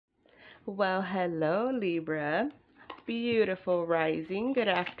Well, hello Libra. Beautiful rising, good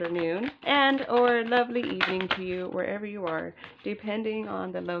afternoon, and or lovely evening to you wherever you are, depending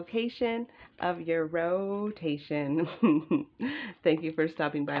on the location of your rotation. Thank you for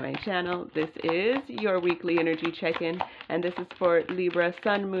stopping by my channel. This is your weekly energy check-in, and this is for Libra,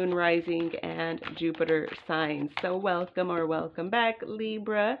 Sun, Moon, Rising, and Jupiter signs. So welcome or welcome back,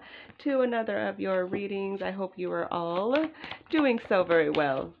 Libra, to another of your readings. I hope you are all doing so very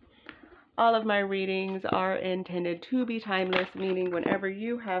well. All of my readings are intended to be timeless, meaning whenever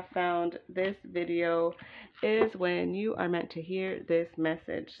you have found this video is when you are meant to hear this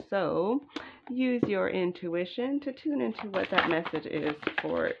message. So use your intuition to tune into what that message is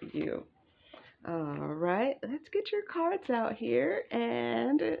for you. All right, let's get your cards out here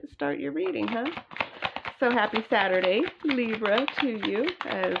and start your reading, huh? So happy Saturday, Libra, to you,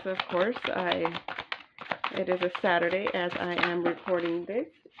 as of course it is a Saturday as I am recording this.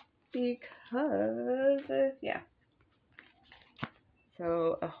 Because, yeah.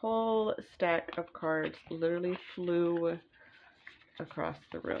 So a whole stack of cards literally flew across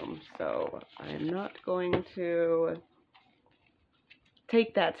the room. So I'm not going to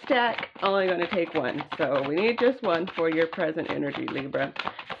take that stack, only going to take one. So we need just one for your present energy, Libra.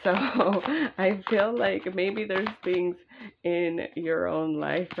 So I feel like maybe there's things in your own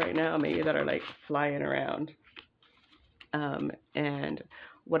life right now, maybe that are like flying around. And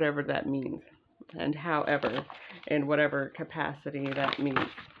whatever that means. And however, in whatever capacity that means.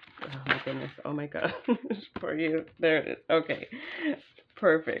 Oh my goodness, oh my gosh, for you, there it is, okay,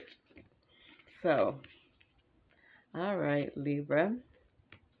 perfect. So, all right, Libra.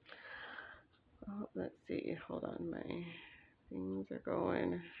 Oh, let's see, hold on, my things are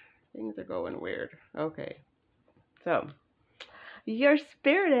going weird. Okay, so, your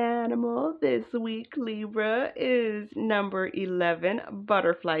spirit animal this week, Libra, is number 11,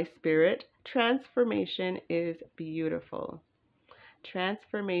 Butterfly Spirit. Transformation is beautiful.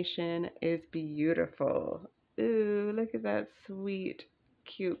 Transformation is beautiful. Ooh, look at that sweet,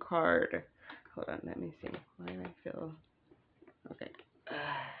 cute card. Hold on, let me see. Why do I feel... Okay.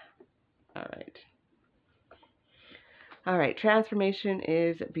 All right. All right, transformation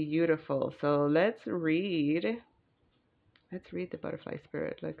is beautiful. So let's read the butterfly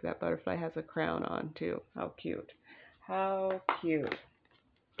spirit. Look, that butterfly has a crown on too. How cute. How cute.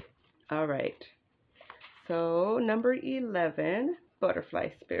 All right. So number 11, butterfly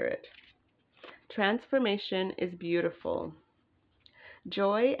spirit. Transformation is beautiful.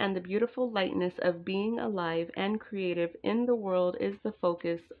 Joy and the beautiful lightness of being alive and creative in the world is the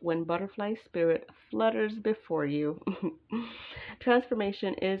focus when butterfly spirit flutters before you.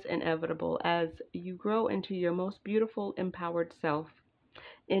 Transformation is inevitable as you grow into your most beautiful, empowered self.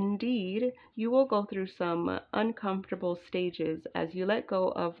 Indeed, you will go through some uncomfortable stages as you let go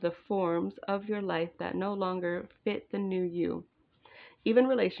of the forms of your life that no longer fit the new you. Even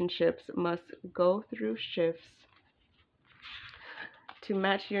relationships must go through shifts to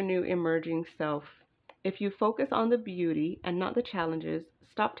match your new emerging self. If you focus on the beauty and not the challenges,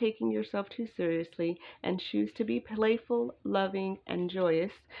 stop taking yourself too seriously, and choose to be playful, loving, and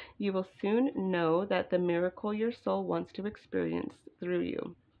joyous, you will soon know that the miracle your soul wants to experience through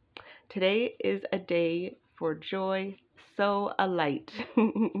you. Today is a day for joy, so alight.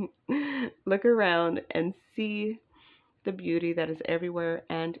 Look around and see the beauty that is everywhere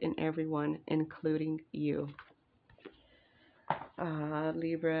and in everyone, including you.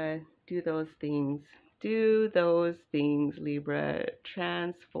 Libra, do those things. Do those things, Libra.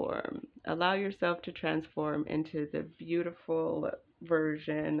 Transform. Allow yourself to transform into the beautiful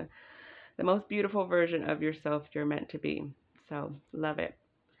version, the most beautiful version of yourself you're meant to be. So, love it.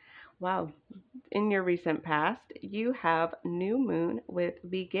 Wow. In your recent past, you have new moon with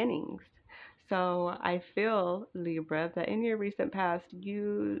beginnings. So, I feel, Libra, that in your recent past,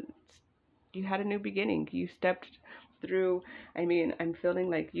 you had a new beginning. You stepped through, I'm feeling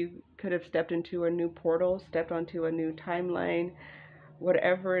like you could have stepped into a new portal, stepped onto a new timeline,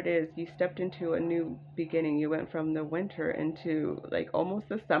 whatever it is, you stepped into a new beginning. You went from the winter into like almost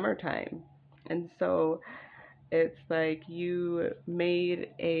the summertime. And so it's like you made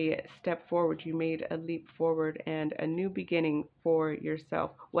a step forward, you made a leap forward and a new beginning for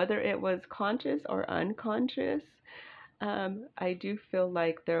yourself, whether it was conscious or unconscious. I do feel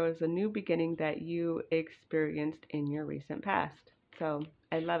like there was a new beginning that you experienced in your recent past. So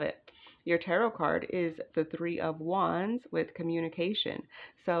I love it. Your tarot card is the Three of Wands with communication.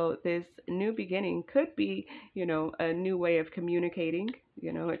 So this new beginning could be, a new way of communicating.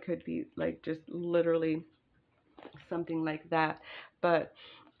 It could be like just literally something like that. But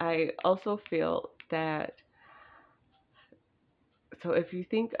I also feel that So if you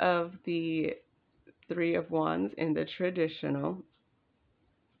think of the Three of Wands in the traditional,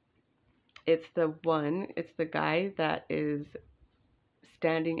 it's the guy that is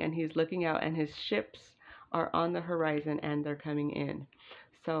standing and he's looking out and his ships are on the horizon and they're coming in.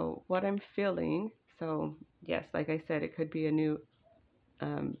 So what I'm feeling, so yes, like I said, it could be a new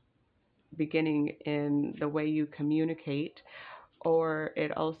beginning in the way you communicate, or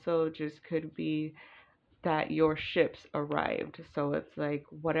it also just could be that your ships arrived. So it's like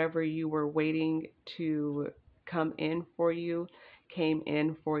whatever you were waiting to come in for you came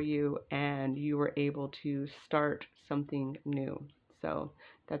in for you and you were able to start something new. So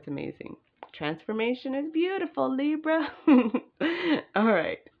that's amazing. Transformation is beautiful, Libra. All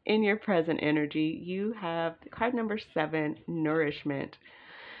right. In your present energy, you have card number 7, nourishment.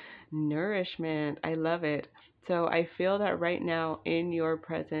 Nourishment. I love it. So I feel that right now in your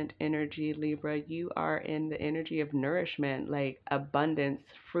present energy, Libra, you are in the energy of nourishment, like abundance,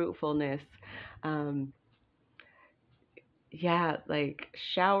 fruitfulness. Um, yeah, like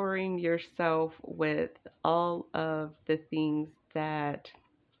showering yourself with all of the things that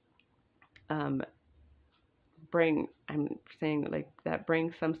um, I'm saying like that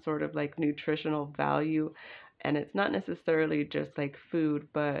bring some sort of like nutritional value. And it's not necessarily just like food,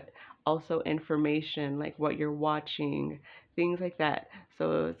 but also information, like what you're watching, things like that.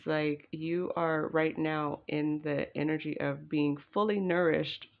 So it's like you are right now in the energy of being fully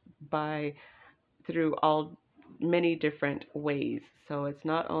nourished by through all many different ways. So it's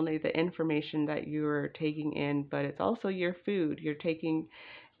not only the information that you're taking in, but it's also your food. You're taking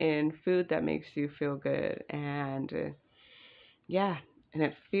in food that makes you feel good. And yeah, and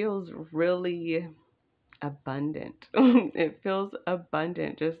it feels really abundant. It feels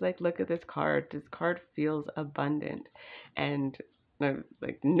abundant. Just like look at this card. This card feels abundant and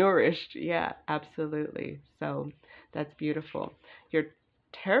like nourished. Yeah, absolutely. So that's beautiful. Your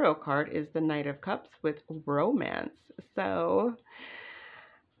tarot card is the Knight of Cups with romance. So,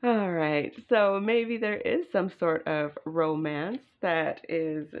 all right. So maybe there is some sort of romance that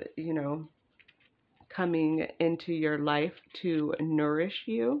is, coming into your life to nourish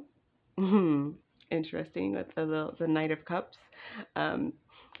you. Interesting with the Knight of Cups. Um,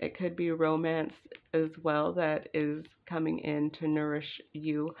 it could be romance as well that is coming in to nourish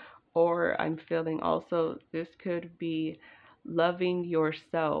you. Or I'm feeling also this could be loving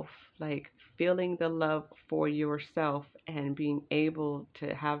yourself, like feeling the love for yourself and being able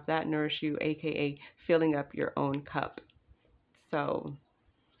to have that nourish you, aka filling up your own cup. So,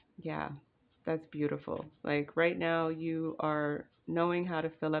 yeah, that's beautiful. Like right now you are knowing how to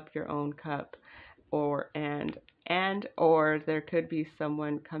fill up your own cup, or there could be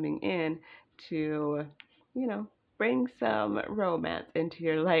someone coming in to, you know, bring some romance into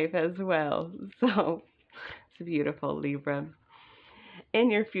your life as well. So it's beautiful, Libra.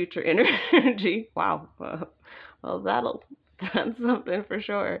 In your future energy, wow. Well, that's something for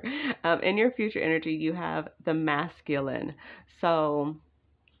sure. In your future energy, you have the masculine. So,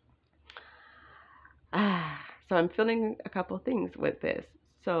 so I'm feeling a couple things with this.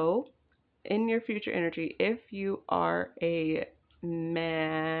 So, in your future energy, if you are a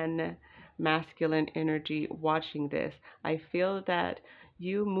man, masculine energy watching this, I feel that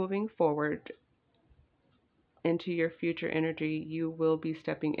you moving forward into your future energy, you will be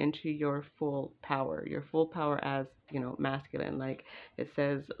stepping into your full power as, masculine, like it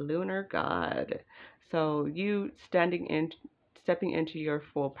says lunar god. So you stepping into your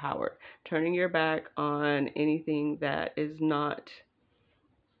full power, turning your back on anything that is not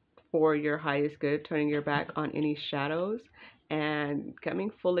for your highest good, turning your back on any shadows and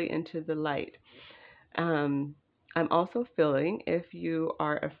coming fully into the light. Um, I'm also feeling if you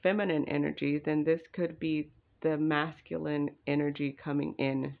are a feminine energy, then this could be the masculine energy coming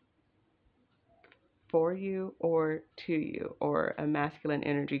in for you or to you, or a masculine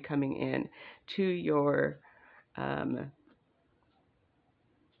energy coming in to your um,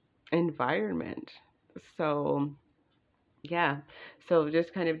 environment. So, yeah, so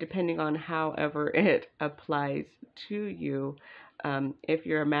just kind of depending on however it applies to you. If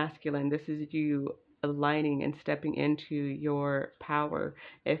you're a masculine, this is you aligning and stepping into your power.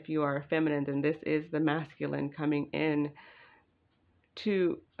 If you are a feminine, then this is the masculine coming in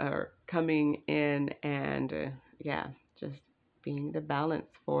and yeah, just being the balance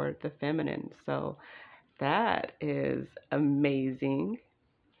for the feminine. So that is amazing.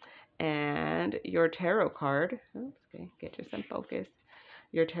 And your tarot card, okay, get you some focus.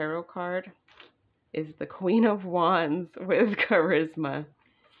 Your tarot card is the Queen of Wands with charisma.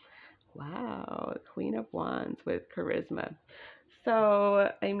 Wow, Queen of Wands with charisma. So,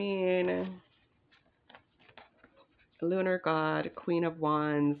 I mean, lunar god, Queen of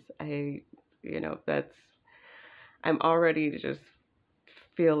Wands. I'm already just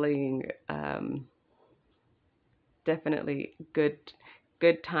feeling definitely good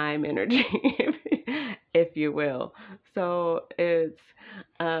time energy, if you will. So it's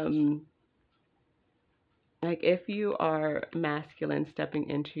um, like if you are masculine stepping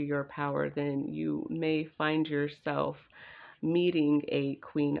into your power, then you may find yourself meeting a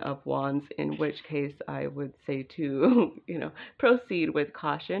Queen of Wands, in which case I would say to, proceed with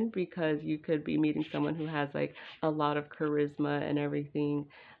caution, because you could be meeting someone who has like a lot of charisma and everything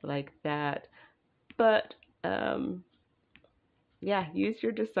like that. But yeah, use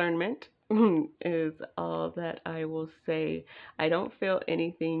your discernment is all that I will say. I don't feel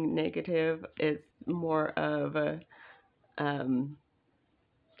anything negative. It's more of a,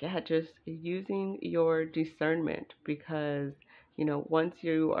 yeah, just using your discernment, because, once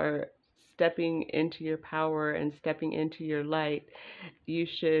you are stepping into your power and stepping into your light, you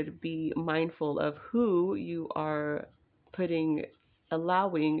should be mindful of who you are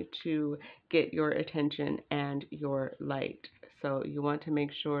allowing to get your attention and your light. So you want to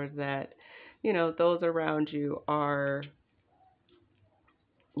make sure that, those around you are,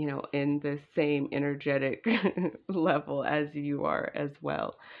 in the same energetic level as you are as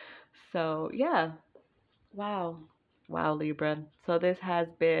well. So, yeah, wow. Wow, Libra. So this has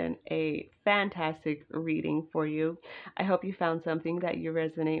been a fantastic reading for you. I hope you found something that you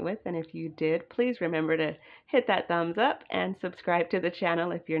resonate with. And if you did, please remember to hit that thumbs up and subscribe to the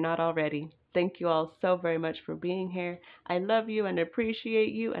channel if you're not already. Thank you all so very much for being here. I love you and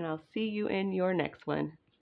appreciate you, and I'll see you in your next one.